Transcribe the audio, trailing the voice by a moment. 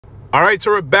All right,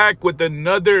 so we're back with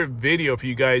another video for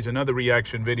you guys, another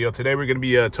reaction video. Today we're going to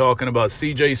be talking about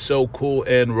CJ So Cool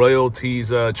and Royalty's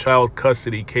child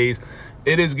custody case.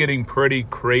 It is getting pretty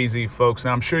crazy, folks.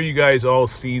 Now, I'm sure you guys all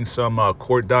seen some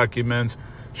court documents.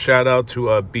 Shout out to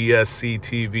BSC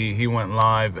TV. He went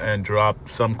live and dropped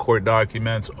some court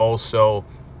documents. Also,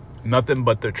 Nothing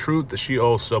But the Truth. She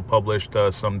also published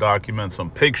some documents, some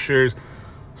pictures,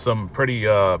 some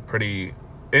pretty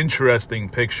interesting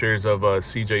pictures of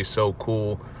CJ So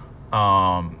Cool.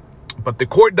 But the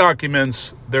court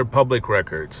documents, they're public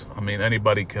records. I mean,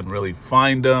 anybody can really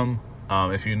find them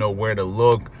if you know where to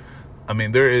look. I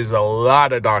mean, there is a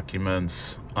lot of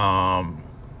documents, and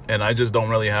I just don't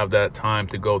really have that time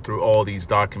to go through all these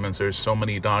documents. There's so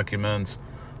many documents,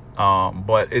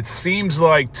 but it seems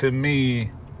like, to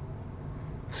me,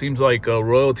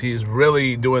 Royalty is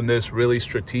really doing this really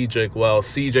strategic, while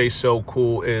CJ So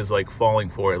Cool is like falling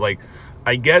for it. Like,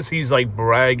 I guess he's like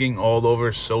bragging all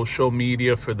over social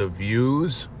media for the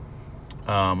views.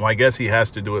 Well, I guess he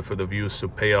has to do it for the views to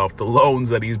pay off the loans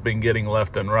that he's been getting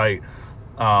left and right.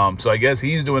 So I guess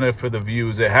he's doing it for the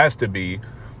views. It has to be.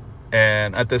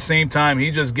 And at the same time,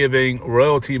 he's just giving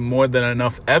Royalty more than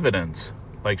enough evidence.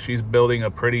 Like, she's building a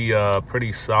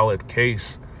pretty solid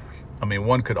case. I mean,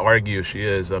 one could argue she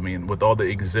is. I mean, with all the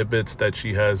exhibits that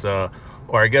she has, or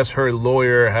I guess her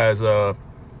lawyer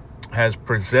has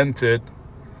presented,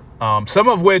 some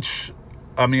of which,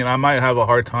 I mean, I might have a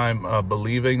hard time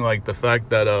believing, like the fact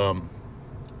that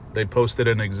they posted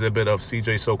an exhibit of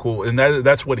CJ So Cool, and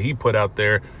that's what he put out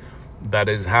there, that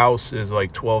his house is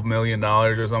like $12 million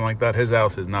or something like that. His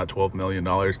house is not $12 million,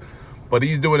 but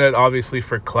he's doing it obviously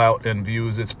for clout and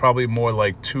views. It's probably more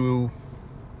like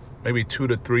maybe $2 to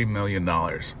 $3 million,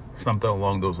 something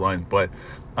along those lines. But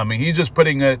I mean, he's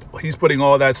putting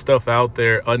all that stuff out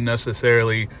there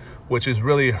unnecessarily, which is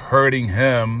really hurting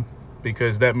him,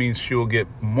 because that means she will get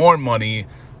more money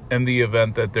in the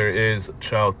event that there is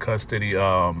child custody,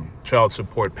 child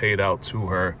support paid out to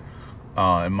her,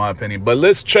 in my opinion. But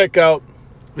let's check out,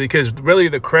 because really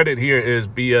the credit here is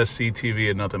BSC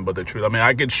TV and Nothing But the Truth. I mean,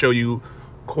 I could show you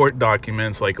court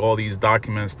documents, like all these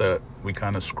documents that we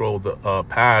kind of scrolled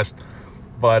past,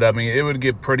 but I mean, it would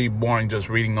get pretty boring just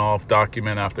reading off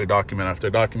document after document after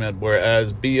document,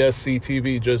 whereas BSC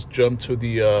TV just jumped to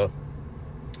the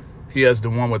he has the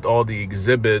one with all the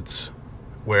exhibits,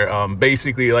 where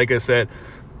basically, like I said,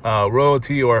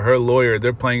 Royalty or her lawyer,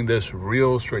 they're playing this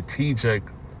real strategic.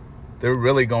 They're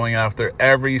really going after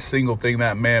every single thing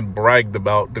that man bragged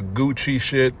about. The Gucci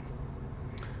shit.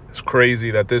 It's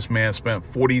crazy that this man spent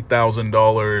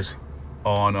 $40,000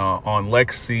 on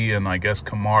Lexi and I guess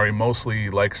Kamari, mostly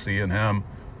Lexi and him,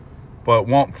 but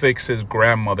won't fix his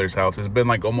grandmother's house. It's been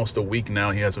like almost a week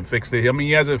now. He hasn't fixed it. I mean,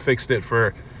 he hasn't fixed it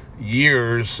for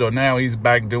years, so now he's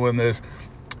back doing this.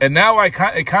 And now it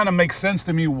kind of makes sense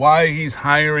to me why he's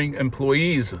hiring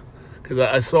employees, because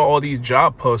I saw all these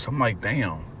job posts. I'm like,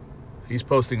 damn. He's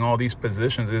posting all these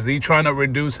positions. Is he trying to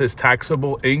reduce his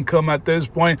taxable income at this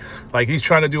point? Like, he's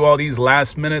trying to do all these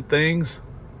last minute things.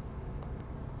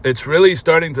 It's really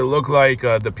starting to look like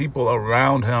the people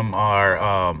around him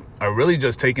are really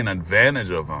just taking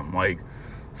advantage of him. Like,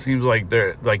 seems like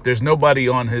there's nobody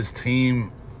on his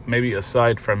team, maybe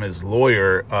aside from his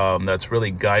lawyer, that's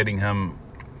really guiding him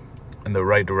in the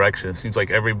right direction. It seems like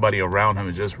everybody around him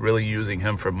is just really using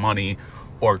him for money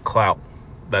or clout.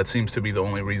 That seems to be the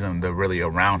only reason they're really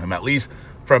around him, at least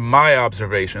from my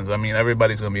observations. I mean,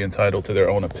 everybody's going to be entitled to their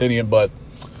own opinion, but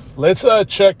let's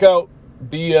check out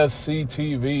BSC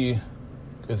TV,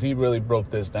 because he really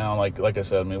broke this down. Like I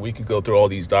said, I mean, we could go through all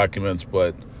these documents,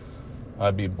 but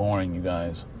I'd be boring you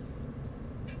guys.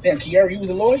 Damn, Kiara, you was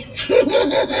a lawyer?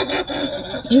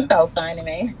 You so funny,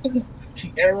 man.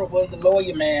 Kiara was the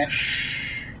lawyer, man.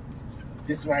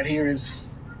 This right here is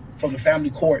from the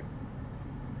family court.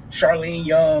 Charlene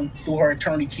Young, through her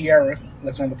attorney Kiara,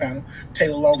 that's on the panel,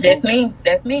 Taylor Logan. That's me.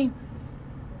 That's me.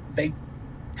 They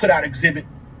put out exhibit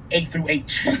A through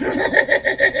H.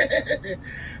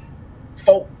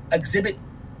 Exhibit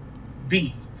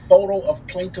B, photo of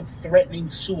plaintiff threatening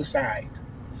suicide.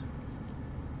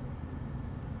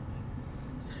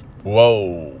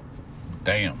 Whoa,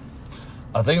 damn.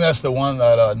 I think that's the one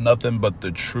that Nothing But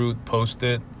the Truth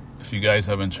posted. If you guys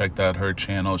haven't checked out her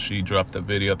channel, she dropped a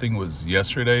video. I think it was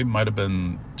yesterday. Might have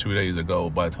been 2 days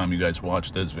ago by the time you guys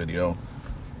watched this video.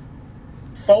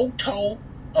 Photo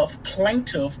of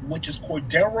plaintiff, which is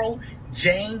Cordero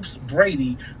James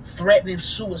Brady, threatening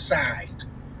suicide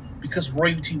because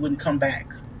Royalty wouldn't come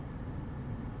back.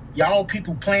 Y'all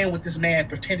people playing with this man,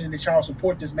 pretending that y'all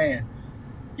support this man.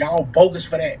 Y'all bogus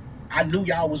for that. I knew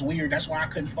y'all was weird. That's why I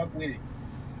couldn't fuck with it.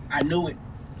 I knew it.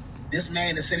 This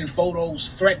man is sending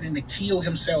photos threatening to kill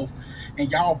himself,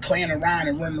 and y'all playing around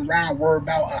and running around worried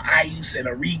about ICE and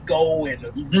a RICO and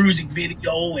a music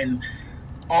video and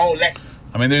all that.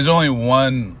 I mean, there's only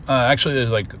one. Actually,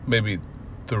 there's like maybe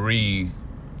three.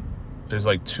 There's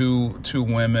like two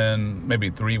women, maybe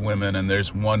three women, and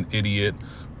there's one idiot,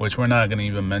 which we're not going to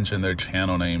even mention their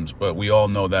channel names, but we all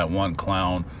know that one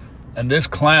clown. And this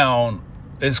clown,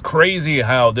 it's crazy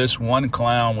how this one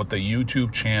clown with the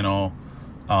YouTube channel,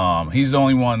 he's the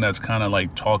only one that's kind of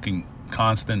like talking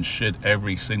constant shit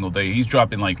every single day. He's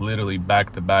dropping like literally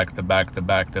back to back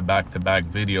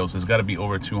videos. There's got to be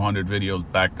over 200 videos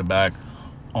back to back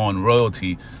on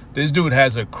royalty. This dude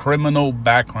has a criminal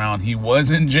background. He was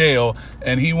in jail,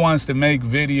 and he wants to make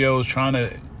videos trying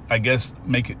to, I guess,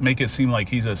 make it seem like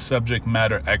he's a subject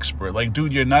matter expert. Like,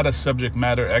 dude, you're not a subject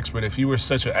matter expert. If you were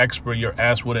such an expert, your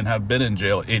ass wouldn't have been in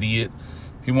jail, idiot.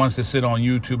 He wants to sit on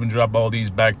YouTube and drop all these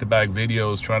back-to-back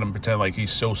videos trying to pretend like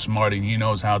he's so smart and he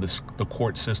knows how the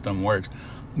court system works.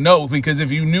 No, because if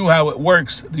you knew how it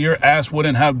works, your ass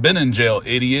wouldn't have been in jail,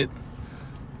 idiot.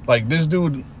 Like, this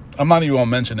dude, I'm not even going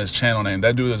to mention his channel name.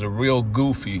 That dude is a real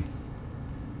goofy.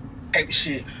 Type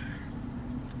shit.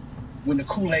 When the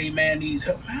Kool-Aid man needs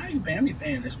help, how you ban me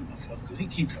ban this motherfucker? Because he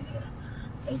keep coming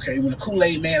up. Okay, when the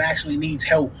Kool-Aid man actually needs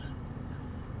help,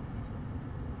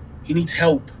 he needs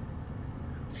help.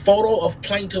 Photo of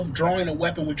plaintiff drawing a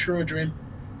weapon with children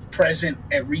present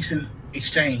at recent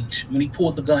exchange when he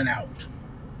pulled the gun out.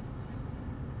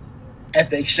 At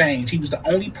the exchange, he was the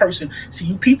only person. See,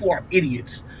 you people are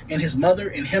idiots. And his mother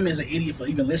and him is an idiot for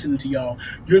even listening to y'all.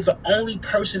 You're the only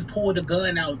person pulled the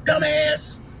gun out,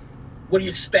 dumbass. What do you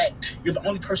expect? You're the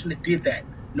only person that did that.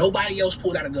 Nobody else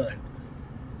pulled out a gun.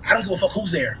 I don't give a fuck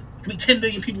who's there. There could be 10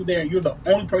 million people there, and you're the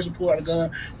only person pulled out a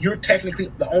gun. You're technically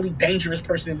the only dangerous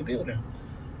person in the building.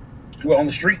 We're on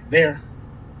the street there.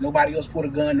 Nobody else pulled a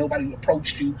gun. Nobody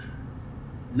approached you.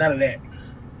 None of that.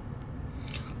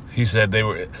 He said they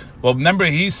were, well, remember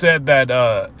he said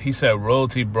that, he said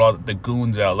royalty brought the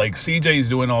goons out. Like, CJ's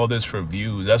doing all this for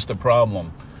views. That's the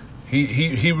problem.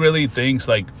 He really thinks,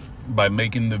 like, by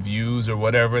making the views or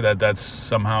whatever, that's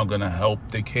somehow going to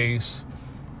help the case.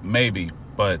 Maybe,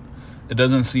 but it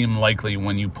doesn't seem likely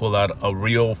when you pull out a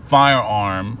real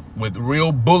firearm with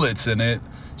real bullets in it.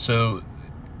 So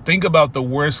think about the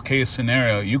worst case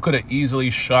scenario. You could have easily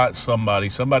shot somebody.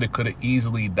 Somebody could have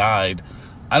easily died.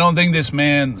 I don't think this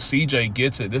man, CJ,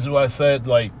 gets it. This is why I said,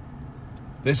 like,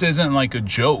 this isn't like a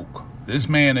joke. This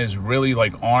man is really,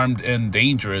 like, armed and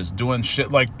dangerous, doing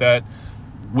shit like that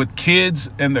with kids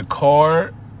in the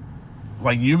car.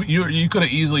 Like, you could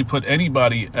have easily put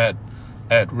anybody at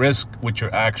risk with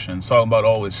your actions. Talking about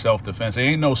always self-defense. It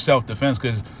ain't no self-defense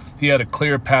because he had a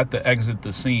clear path to exit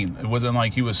the scene. It wasn't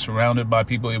like he was surrounded by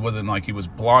people. It wasn't like he was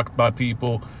blocked by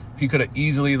people. He could have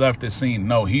easily left the scene.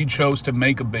 No, he chose to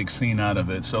make a big scene out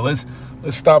of it. So let's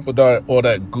stop with all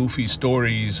that goofy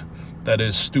stories that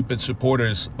is stupid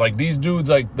supporters. Like, these dudes,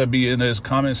 like, that be in his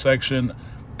comment section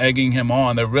egging him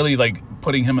on, they're really, like,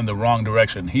 putting him in the wrong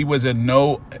direction. He was in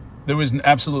there was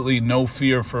absolutely no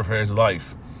fear for his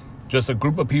life. Just a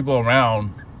group of people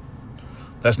around.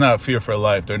 That's not fear for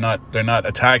life. They're not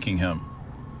attacking him.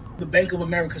 The Bank of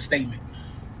America statement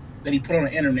that he put on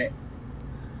the internet.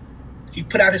 He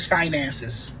put out his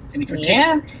finances and he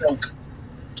pretended to be broke.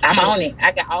 I'm on it.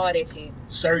 I got all that shit.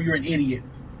 Sir, you're an idiot.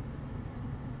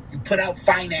 You put out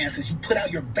finances. You put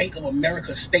out your Bank of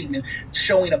America statement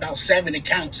showing about 7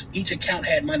 accounts. Each account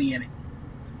had money in it.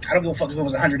 I don't give a fuck if it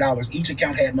was $100. Each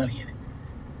account had money in it.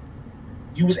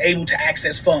 You was able to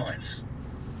access funds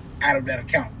out of that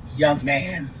account, young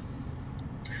man.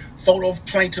 Photo of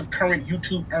plaintiff current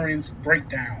YouTube earnings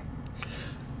breakdown.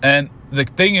 And the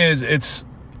thing is, it's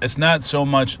not so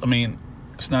much, I mean,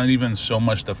 it's not even so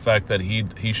much the fact that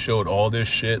he showed all this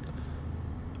shit,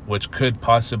 which could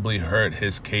possibly hurt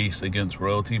his case against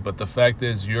royalty. But the fact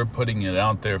is, you're putting it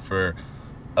out there for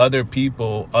other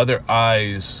people, other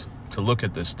eyes to look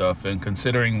at this stuff. And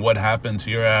considering what happened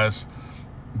to your ass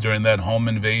during that home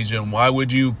invasion, why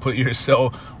would you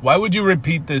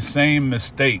repeat the same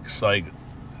mistakes?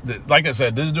 Like I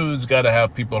said, this dude's got to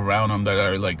have people around him that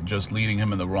are, like, just leading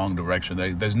him in the wrong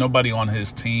direction. There's nobody on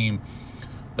his team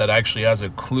that actually has a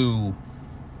clue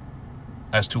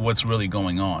as to what's really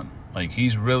going on. Like,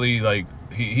 he's really, like,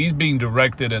 he's being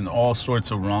directed in all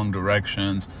sorts of wrong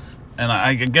directions. And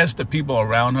I guess the people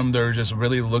around him, they're just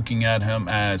really looking at him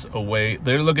as a way.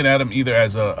 They're looking at him either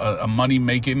as a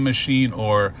money-making machine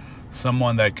or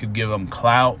someone that could give him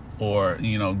clout or,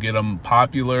 you know, get him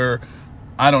popular.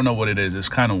 I don't know what it is. It's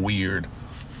kind of weird.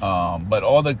 But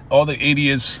all the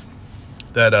idiots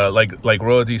that like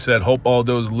Royalty said, hope all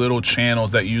those little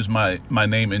channels that use my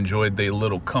name enjoyed they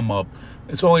little come up.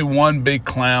 It's only one big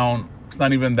clown. It's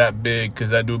not even that big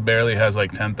because that dude barely has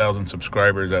like 10,000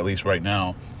 subscribers, at least right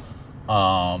now.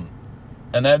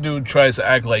 And that dude tries to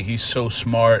act like he's so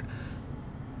smart.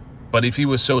 But if he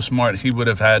was so smart, he would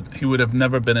have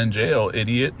never been in jail,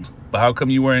 idiot. But how come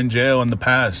you were in jail in the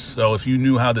past? So if you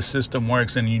knew how the system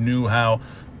works and you knew how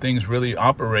things really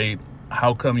operate,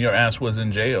 how come your ass was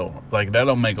in jail? Like, that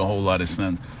don't make a whole lot of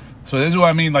sense. So this is what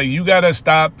I mean. Like, you got to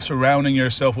stop surrounding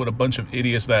yourself with a bunch of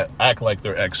idiots that act like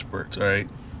they're experts, all right?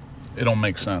 It don't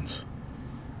make sense.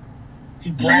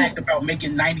 He bragged about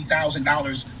making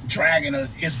 $90,000 dragging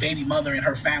his baby mother and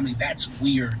her family. That's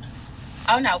weird.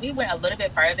 Oh, no, we went a little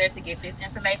bit further to get this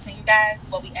information, you guys.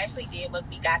 What we actually did was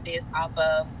we got this off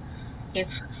of his...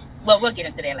 Well, we'll get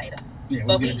into that later. Yeah,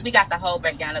 but we got the whole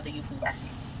breakdown of the YouTuber.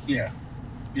 Yeah.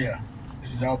 Yeah.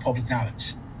 This is all public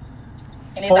knowledge.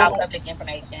 And it's all public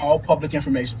information. All public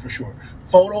information, for sure.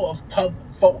 Photo of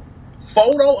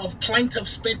plaintiff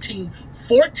spending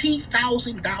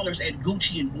 $14,000 at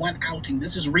Gucci in one outing.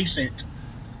 This is recent.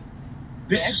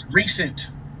 This is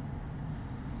recent.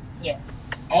 Yes.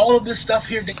 All of this stuff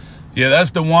here. Yeah,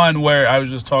 that's the one where I was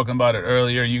just talking about it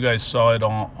earlier. You guys saw it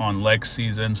on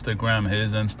Lexi's Instagram,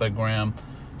 his Instagram.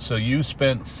 So you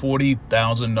spent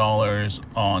 $40,000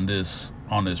 on this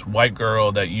white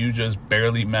girl that you just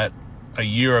barely met a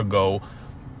year ago,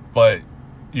 but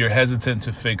you're hesitant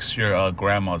to fix your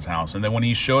grandma's house. And then when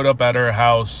he showed up at her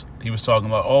house, he was talking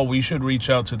about, oh, we should reach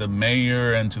out to the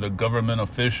mayor and to the government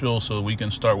officials so we can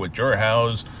start with your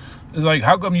house. It's like,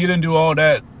 how come you didn't do all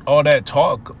that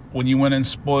talk when you went and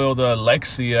spoiled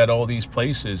Lexi at all these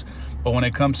places? But when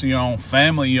it comes to your own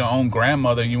family, your own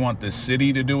grandmother, you want the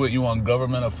city to do it. You want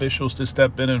government officials to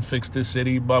step in and fix the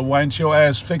city. But why didn't your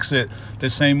ass fix it the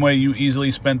same way you easily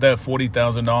spent that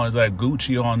 $40,000 at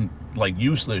Gucci on like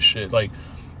useless shit? Like,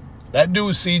 that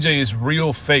dude CJ is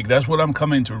real fake. That's what I'm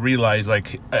coming to realize.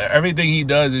 Like, everything he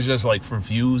does is just like for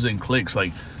views and clicks.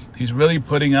 Like, he's really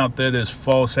putting out there this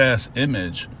false ass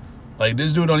image. Like,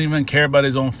 this dude don't even care about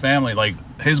his own family. Like,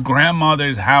 his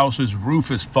grandmother's house, his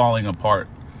roof is falling apart.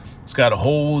 It's got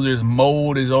holes, there's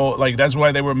mold, is all like, that's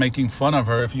why they were making fun of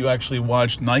her. If you actually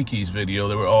watched Nike's video,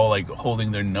 they were all like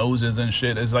holding their noses and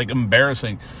shit. It's like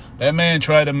embarrassing. That man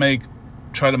tried to make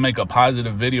a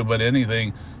positive video, but if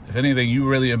anything, you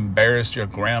really embarrassed your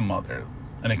grandmother.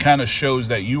 And it kind of shows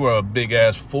that you are a big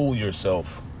ass fool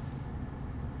yourself.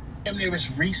 There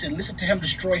is recent. Listen to him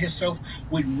destroy himself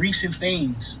with recent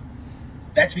things.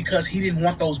 That's because he didn't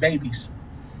want those babies.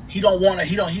 He don't want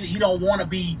to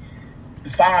be the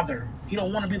father. He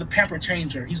don't want to be the pamper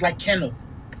changer. He's like Kenneth.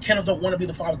 Kenneth don't want to be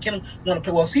the father. Kenneth want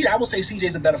to play. Well, I would say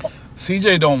CJ's a better father.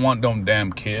 CJ don't want them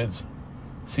damn kids.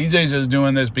 CJ's just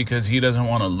doing this because he doesn't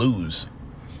want to lose.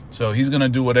 So he's going to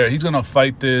do whatever. He's going to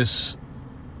fight this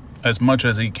as much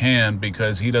as he can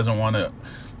because he doesn't want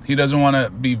to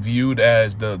be viewed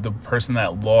as the person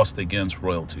that lost against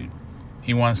Royalty.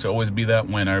 He wants to always be that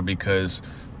winner because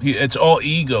it's all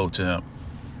ego to him.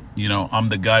 You know, I'm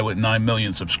the guy with 9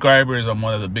 million subscribers. I'm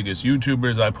one of the biggest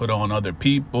YouTubers. I put on other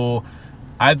people.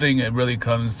 I think it really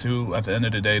comes to, at the end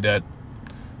of the day, that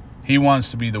he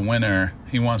wants to be the winner.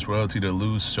 He wants Royalty to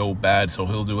lose so bad, so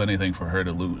he'll do anything for her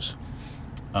to lose.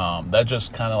 That's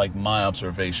just kind of like my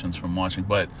observations from watching.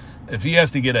 But if he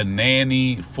has to get a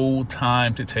nanny full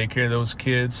time to take care of those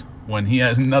kids when he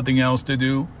has nothing else to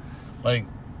do, like,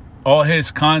 all his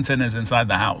content is inside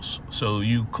the house. So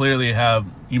you clearly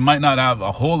you might not have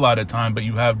a whole lot of time, but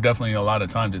you have definitely a lot of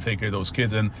time to take care of those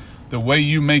kids. And the way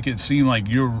you make it seem like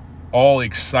you're all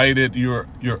excited, you're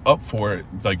up for it,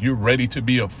 like you're ready to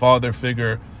be a father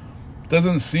figure,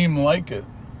 doesn't seem like it.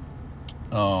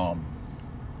 Doesn't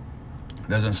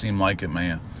seem like it,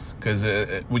 man. Because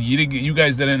when you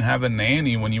guys didn't have a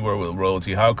nanny when you were with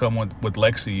Royalty, how come with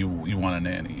Lexi you want a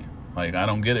nanny? Like, I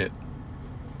don't get it.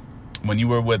 When you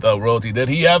were with Royalty, did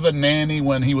he have a nanny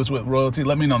when he was with Royalty?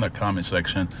 Let me know in the comment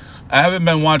section. I haven't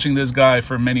been watching this guy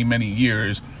for many, many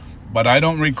years, but I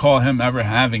don't recall him ever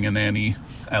having a nanny,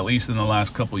 at least in the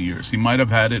last couple years. He might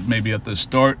have had it maybe at the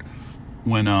start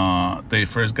when they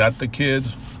first got the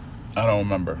kids. I don't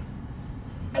remember.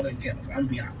 I'm gonna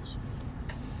be honest.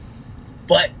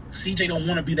 But CJ don't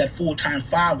want to be that full-time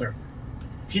father.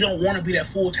 He don't want to be that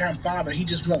full-time father. He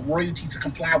just want Royalty to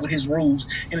comply with his rules,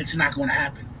 and it's not going to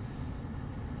happen.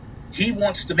 He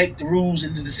wants to make the rules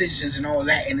and the decisions and all of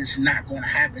that, and it's not going to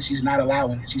happen. She's not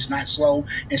allowing it. She's not slow,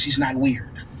 and she's not weird.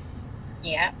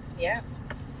 Yeah.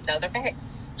 Those are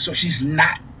facts. So she's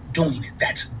not doing it.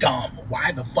 That's dumb.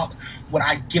 Why the fuck would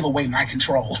I give away my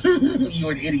control?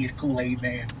 You're an idiot, Kool-Aid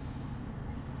man.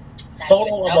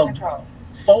 Photo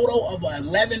Photo of a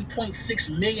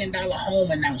 $11.6 million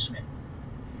home announcement.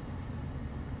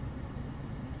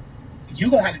 You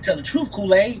gonna have to tell the truth,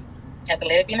 Kool-Aid. Have to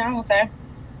let it be known, sir.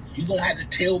 You gonna have to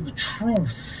tell the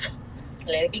truth.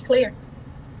 Let it be clear.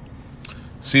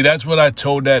 See, that's what I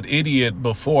told that idiot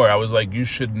before. I was like, you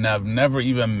should have never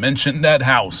even mentioned that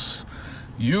house.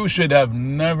 You should have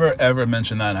never, ever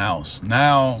mentioned that house.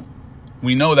 Now,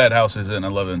 we know that house is in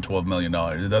 $11, $12 million.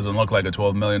 It doesn't look like a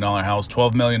 $12 million house.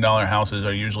 $12 million houses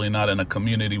are usually not in a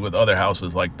community with other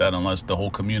houses like that unless the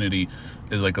whole community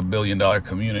is like $1 billion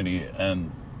community.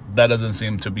 And that doesn't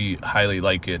seem to be highly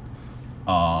like it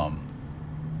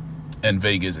in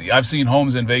Vegas. I've seen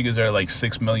homes in Vegas that are like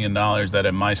 $6 million that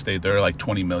in my state, they're like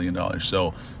 $20 million.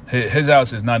 So his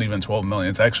house is not even $12 million.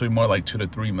 It's actually more like $2 to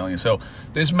 $3 million. So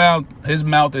his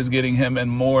mouth is getting him in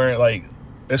more like,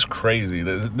 it's crazy.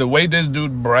 The way this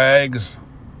dude brags,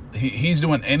 he's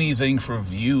doing anything for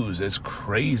views. It's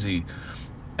crazy.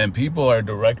 And people are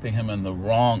directing him in the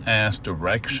wrong ass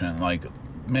direction. Like,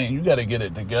 man, you got to get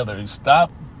it together.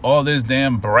 Stop all this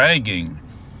damn bragging.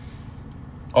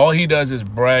 All he does is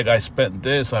brag. I spent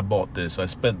this, I bought this. I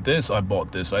spent this, I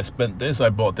bought this. I spent this, I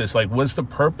bought this. Like, what's the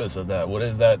purpose of that? What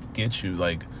does that get you?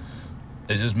 Like,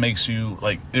 it just makes you,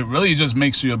 like, it really just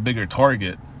makes you a bigger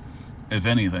target, if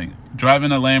anything.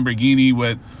 Driving a Lamborghini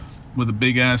with a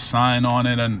big-ass sign on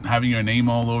it and having your name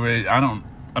all over it, I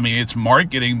mean, it's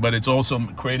marketing, but it's also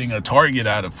creating a target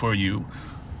out of for you.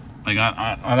 Like,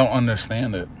 I don't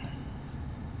understand it.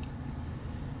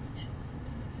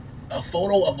 A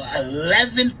photo of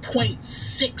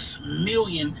 $11.6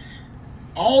 million.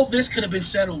 All this could have been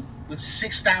settled with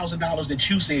 $6,000 that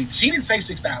you said. She didn't say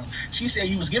 $6,000. She said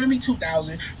you was giving me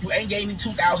 $2,000. You ain't gave me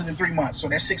 $2,000 in 3 months, so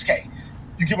that's $6K.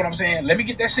 You get what I'm saying? Let me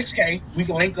get that $6K. We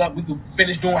can link up. We can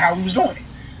finish doing how we was doing it.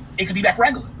 It could be back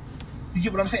regular. You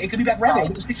get what I'm saying? It could be back regular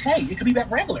with the $6K. It could be back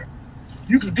regular.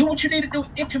 You can do what you need to do.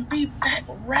 It can be back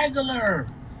regular.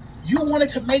 You wanted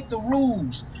to make the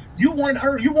rules. You wanted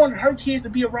her kids to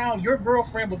be around your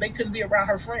girlfriend, but they couldn't be around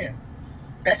her friend.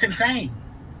 That's insane.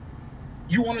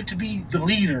 You wanted to be the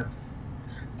leader.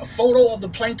 A photo of the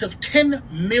plaintiff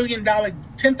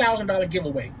 $10,000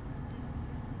 giveaway.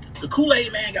 The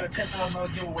Kool-Aid man got a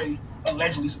 $10,000 giveaway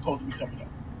allegedly supposed to be coming up.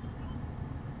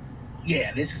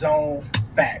 Yeah, this is all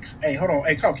facts. Hey, hold on.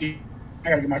 Hey, talk here. I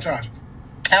gotta get my charger.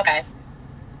 Okay.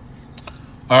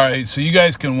 All right, so you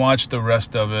guys can watch the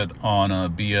rest of it on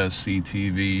BSC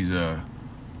TV's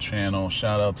channel.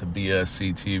 Shout out to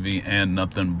BSC TV and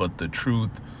Nothing But the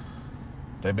Truth.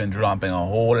 They've been dropping a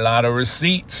whole lot of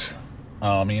receipts.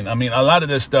 I mean, a lot of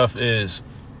this stuff is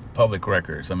public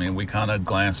records. I mean, we kind of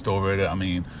glanced over it. I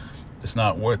mean, it's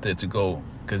not worth it to go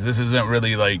because this isn't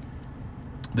really like.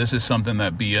 This is something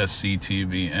that BSC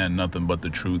TV and Nothing But the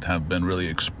Truth have been really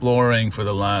exploring for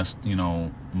the last,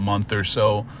 month or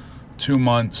so. 2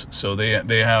 months, so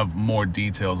they have more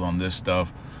details on this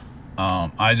stuff.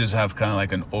 I just have kind of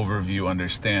like an overview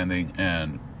understanding,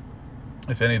 and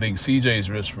if anything, CJ's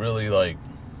just really like,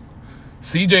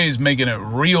 CJ's making it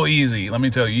real easy. Let me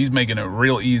tell you, he's making it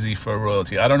real easy for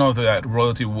royalty. I don't know if that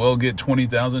royalty will get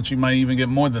 20,000. She might even get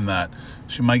more than that.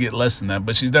 She might get less than that,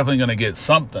 but she's definitely going to get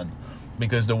something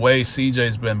because the way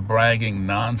CJ's been bragging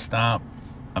nonstop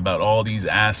about all these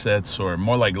assets, or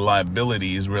more like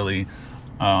liabilities, really.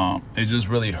 It's just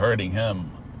really hurting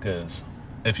him because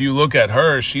if you look at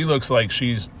her, she looks like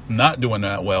she's not doing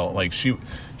that well. Like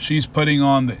she's putting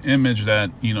on the image that,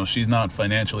 she's not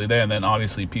financially there. And then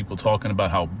obviously people talking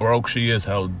about how broke she is,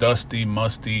 how dusty,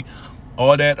 musty,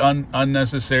 all that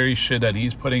unnecessary shit that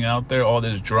he's putting out there, all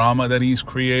this drama that he's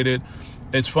created.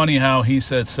 It's funny how he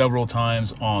said several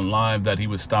times on live that he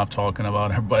would stop talking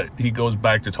about her, but he goes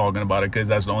back to talking about it because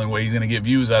that's the only way he's going to get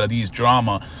views out of these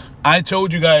drama. I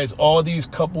told you guys, all these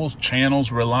couples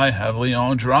channels rely heavily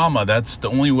on drama. That's the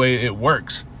only way it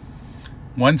works.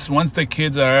 Once the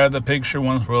kids are out of the picture,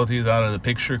 once royalty is out of the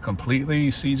picture completely,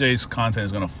 CJ's content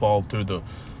is going to fall through the...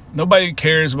 Nobody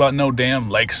cares about no damn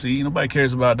Lexi. Nobody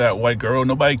cares about that white girl.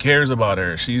 Nobody cares about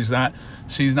her. She's not,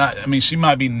 I mean, she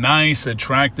might be nice,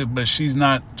 attractive, but she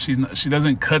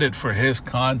doesn't cut it for his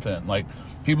content. Like,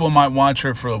 people might watch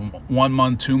her for 1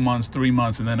 month, 2 months, 3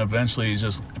 months, and then eventually it's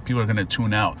just, people are going to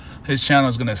tune out. His channel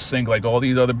is going to sink like all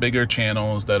these other bigger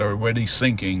channels that are already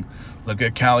sinking. Look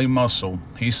at Cali Muscle.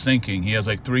 He's sinking. He has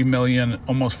like 3 million,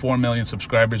 almost 4 million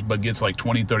subscribers, but gets like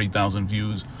 20, 30,000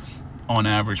 views on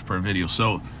average per video.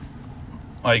 So,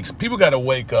 like, people got to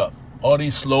wake up. All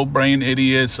these slow brain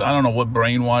idiots, I don't know what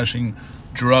brainwashing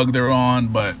drug they're on,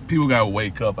 but people got to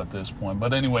wake up at this point.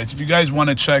 But anyways, if you guys want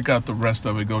to check out the rest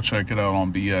of it, go check it out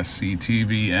on BSC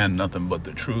TV and Nothing But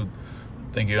the Truth.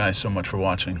 Thank you guys so much for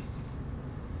watching.